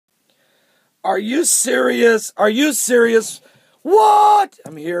Are you serious? Are you serious? What?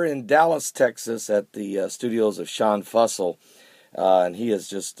 I'm here in Dallas, Texas at the studios of Sean Fussell. And he is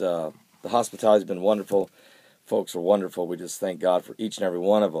just, the hospitality has been wonderful. Folks are wonderful. We just thank God for each and every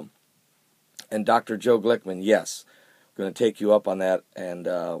one of them. And Dr. Joe Glickman, yes, I'm going to take you up on that and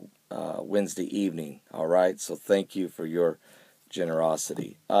Wednesday evening. All right? So thank you for your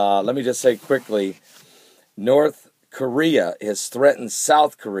generosity. Let me just say quickly, North Korea has threatened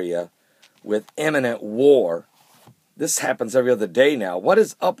South Korea with imminent war. This happens every other day now. What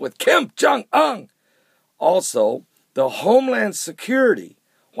is up with Kim Jong-un? Also, the Homeland Security.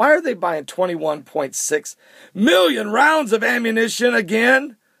 Why are they buying 21.6 million rounds of ammunition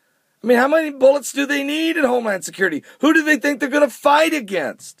again? I mean, how many bullets do they need in Homeland Security? Who do they think they're going to fight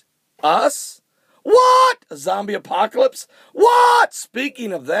against? Us? What? A zombie apocalypse? What?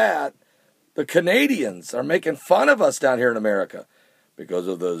 Speaking of that, the Canadians are making fun of us down here in America because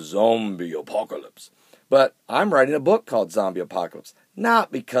of the zombie apocalypse. But I'm writing a book called Zombie Apocalypse,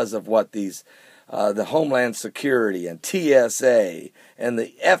 not because of what these, the Homeland Security and TSA and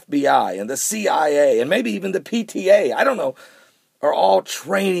the FBI and the CIA and maybe even the PTA, I don't know, are all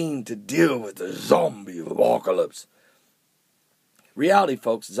training to deal with the zombie apocalypse. Reality,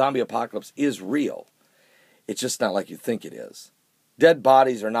 folks, zombie apocalypse is real. It's just not like you think it is. Dead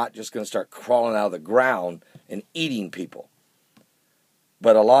bodies are not just going to start crawling out of the ground and eating people.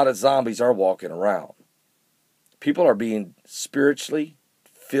 But a lot of zombies are walking around. People are being spiritually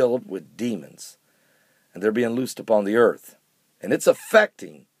filled with demons. And they're being loosed upon the earth. And it's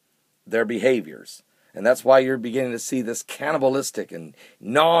affecting their behaviors. And that's why you're beginning to see this cannibalistic and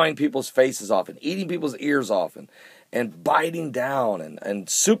gnawing people's faces off and eating people's ears off and biting down and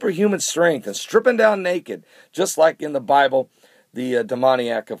superhuman strength and stripping down naked, just like in the Bible, the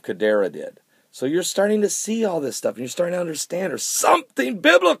demoniac of Gadara did. So you're starting to see all this stuff, and you're starting to understand there's something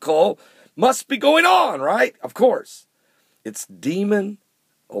biblical must be going on, right? Of course. It's demon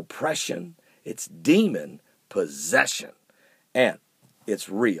oppression. It's demon possession. And it's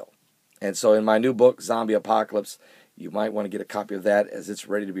real. And so in my new book, Zombie Apocalypse, you might want to get a copy of that as it's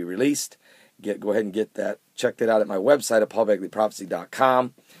ready to be released. Go ahead and get that. Check that out at my website at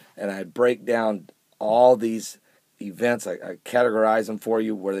paulbegleyprophecy.com. And I break down all these events. I categorize them for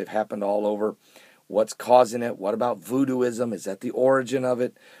you where they've happened all over. What's causing it? What about voodooism? Is that the origin of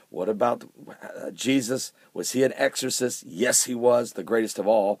it? What about Jesus? Was he an exorcist? Yes, he was, the greatest of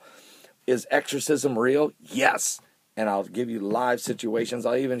all. Is exorcism real? Yes. And I'll give you live situations.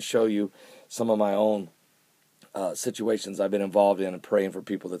 I'll even show you some of my own situations I've been involved in and praying for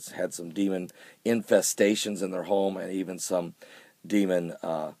people that's had some demon infestations in their home and even some demon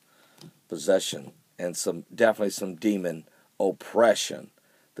possession and definitely some demon oppression.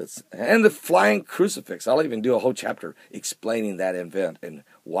 And the flying crucifix. I'll even do a whole chapter explaining that event and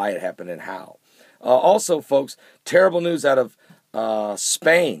why it happened and how. Also, folks, terrible news out of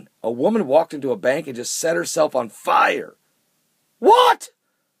Spain. A woman walked into a bank and just set herself on fire. What?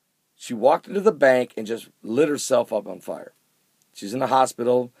 She walked into the bank and just lit herself up on fire. She's in the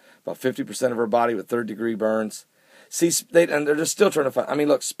hospital, about 50% of her body with third-degree burns. See, and they're just still trying to find. I mean,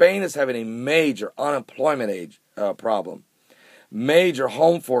 look, Spain is having a major unemployment problem. Major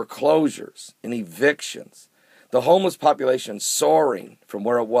home foreclosures and evictions. The homeless population soaring from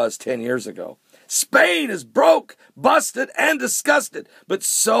where it was 10 years ago. Spain is broke, busted, and disgusted.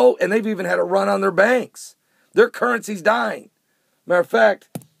 And they've even had a run on their banks. Their currency's dying. Matter of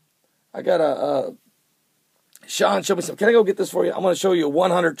fact, I got Sean showed me something. Can I go get this for you? I'm going to show you a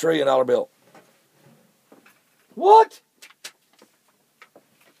 $100 trillion bill. What?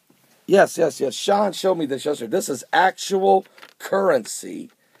 Yes. Sean showed me this yesterday. This is actual currency.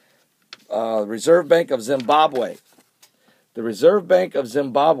 Reserve Bank of Zimbabwe. The Reserve Bank of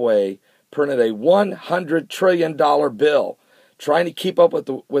Zimbabwe printed a $100 trillion bill, trying to keep up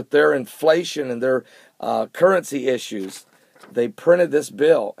with their inflation and their currency issues. They printed this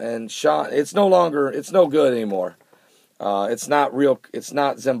bill, and Sean, it's no good anymore. It's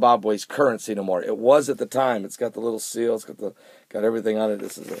not Zimbabwe's currency anymore. It was at the time. It's got the little seal. It's got everything on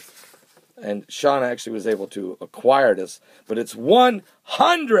it. And Sean actually was able to acquire this, but it's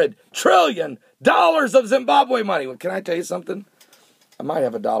 $100 trillion of Zimbabwe money. Can I tell you something? I might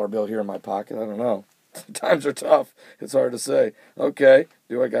have a dollar bill here in my pocket. I don't know. Times are tough. It's hard to say. Okay.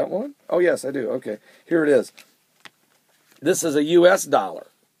 Do I got one? Oh, yes, I do. Okay. Here it is. This is a U.S. dollar.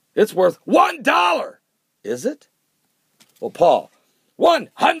 It's worth $1. Is it? Well, Paul,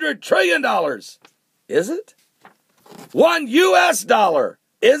 $100 trillion. Is it? $1 U.S. dollar.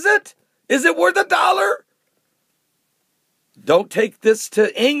 Is it? Is it worth $1? Don't take this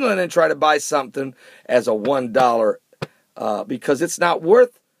to England and try to buy something as a $1 because it's not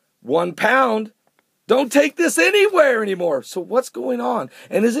worth £1. Don't take this anywhere anymore. So what's going on?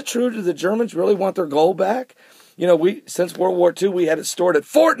 And is it true? Do the Germans really want their gold back? You know, since World War II, we had it stored at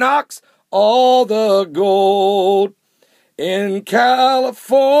Fort Knox. All the gold in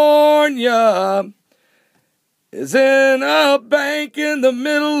California is in a bank in the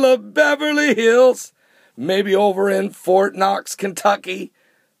middle of Beverly Hills. Maybe over in Fort Knox, Kentucky.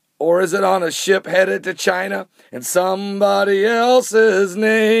 Or is it on a ship headed to China in somebody else's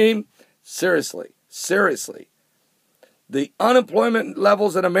name? Seriously. The unemployment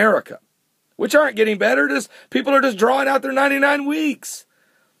levels in America, which aren't getting better, people are just drawing out their 99 weeks.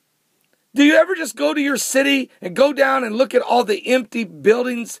 Do you ever just go to your city and go down and look at all the empty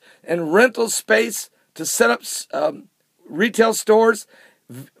buildings and rental space to set up retail stores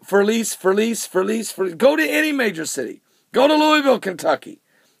for lease? Go to any major city. Go to Louisville, Kentucky.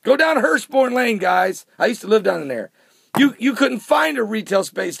 Go down Hirschborn Lane, guys. I used to live down in there. You couldn't find a retail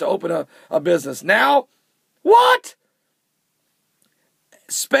space to open a business. Now, what?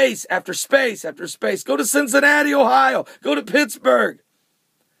 Space after space after space. Go to Cincinnati, Ohio. Go to Pittsburgh.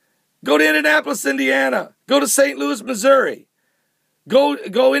 Go to Indianapolis, Indiana. Go to St. Louis, Missouri. Go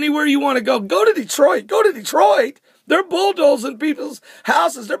anywhere you want to go. Go to Detroit. They're bulldozing people's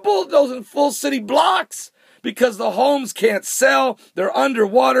houses. They're bulldozing full city blocks because the homes can't sell. They're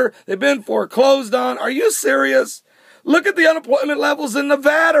underwater. They've been foreclosed on. Are you serious? Look at the unemployment levels in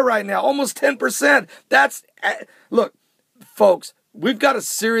Nevada right now, almost 10%. Look, folks, we've got a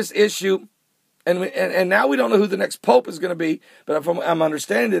serious issue, and now we don't know who the next pope is going to be. But I'm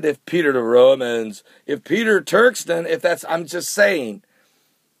understanding that if Peter the Romans, if Peter Turkston, I'm just saying,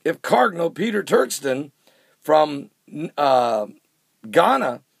 if Cardinal Peter Turkston from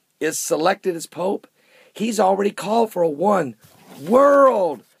Ghana is selected as pope, he's already called for a one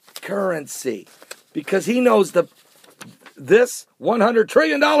world currency because he knows this $100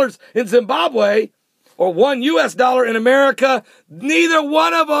 trillion in Zimbabwe or $1 US in America, neither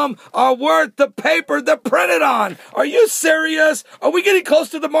one of them are worth the paper they're printed on. Are you serious? Are we getting close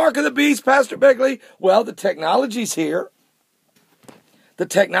to the mark of the beast, Pastor Begley? Well, the technology's here.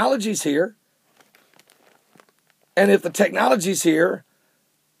 And if the technology's here,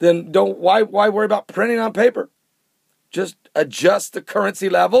 then why worry about printing on paper? Just adjust the currency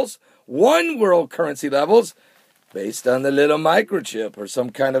levels, one world currency levels, based on the little microchip or some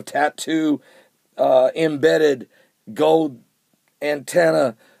kind of tattoo embedded gold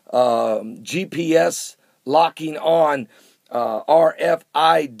antenna GPS locking on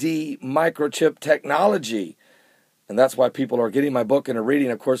RFID microchip technology. And that's why people are getting my book and are reading,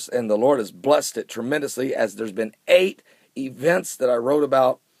 of course, and the Lord has blessed it tremendously as there's been 8 events that I wrote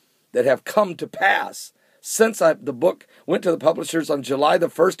about that have come to pass since the book went to the publishers on July the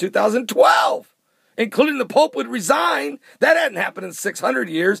 1st, 2012. Including the Pope would resign. That hadn't happened in 600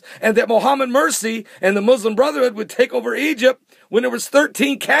 years. And that Mohammed Mursi and the Muslim Brotherhood would take over Egypt when there was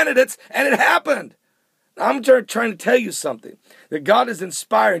 13 candidates, and it happened. I'm trying to tell you something. That God is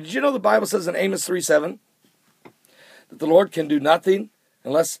inspired. Did you know the Bible says in Amos 3:7 that the Lord can do nothing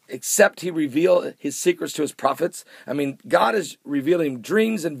except he reveal his secrets to his prophets? I mean, God is revealing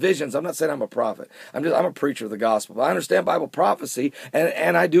dreams and visions. I'm not saying I'm a prophet. I'm a preacher of the gospel. But I understand Bible prophecy,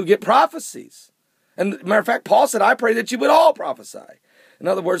 and I do get prophecies. And matter of fact, Paul said, I pray that you would all prophesy. In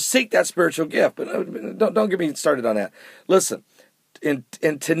other words, seek that spiritual gift. But don't get me started on that. Listen, in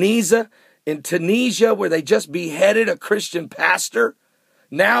Tunisia, where they just beheaded a Christian pastor,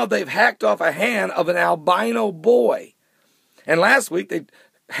 now they've hacked off a hand of an albino boy. And last week, they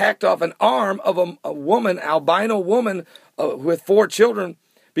hacked off an arm of a albino woman with 4 children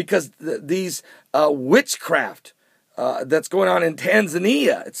because these witchcraft that's going on in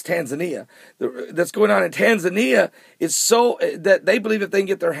Tanzania. It's Tanzania. That's going on in Tanzania is so that they believe if they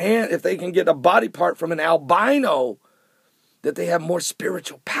can get a body part from an albino, that they have more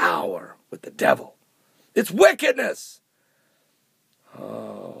spiritual power with the devil. It's wickedness.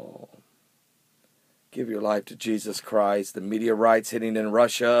 Oh. Give your life to Jesus Christ. The meteorites hitting in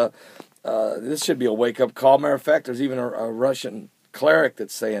Russia. This should be a wake-up call. Matter of fact, there's even a Russian cleric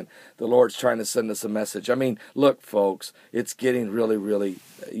that's saying the Lord's trying to send us a message. I mean, look, folks, it's getting really, really,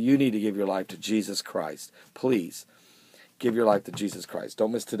 you need to give your life to Jesus Christ. Please, give your life to Jesus Christ.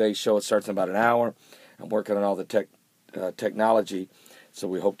 Don't miss today's show. It starts in about an hour. I'm working on all the technology, so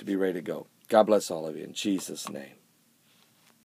we hope to be ready to go. God bless all of you in Jesus' name.